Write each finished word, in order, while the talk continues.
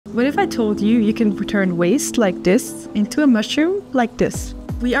What if I told you you can turn waste like this into a mushroom like this?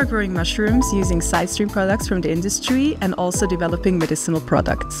 We are growing mushrooms using side stream products from the industry and also developing medicinal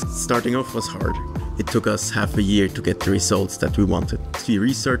products. Starting off was hard. It took us half a year to get the results that we wanted. We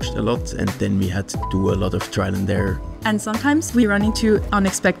researched a lot and then we had to do a lot of trial and error. And sometimes we run into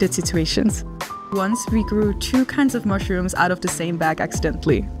unexpected situations. Once we grew 2 kinds of mushrooms out of the same bag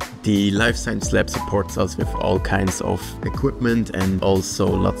accidentally. The Life Science Lab supports us with all kinds of equipment and also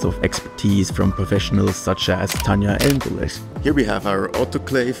lots of expertise from professionals such as Tanya and Ulrich. Here we have our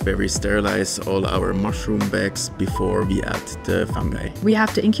autoclave where we sterilize all our mushroom bags before we add the fungi. We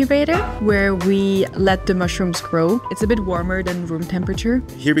have the incubator where we let the mushrooms grow. It's a bit warmer than room temperature.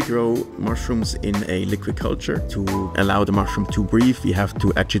 Here we grow mushrooms in a liquid culture. To allow the mushroom to breathe, we have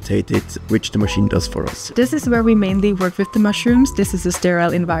to agitate it, which the machine does for us. This is where we mainly work with the mushrooms. This is a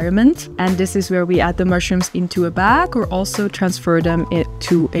sterile environment. And this is where we add the mushrooms into a bag or also transfer them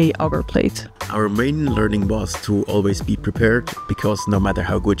to a agar plate. Our main learning was to always be prepared, because no matter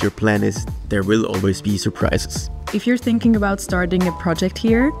how good your plan is, there will always be surprises. If you're thinking about starting a project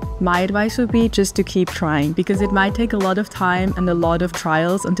here, my advice would be just to keep trying, because it might take a lot of time and a lot of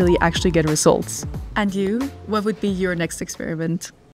trials until you actually get results. And you, what would be your next experiment?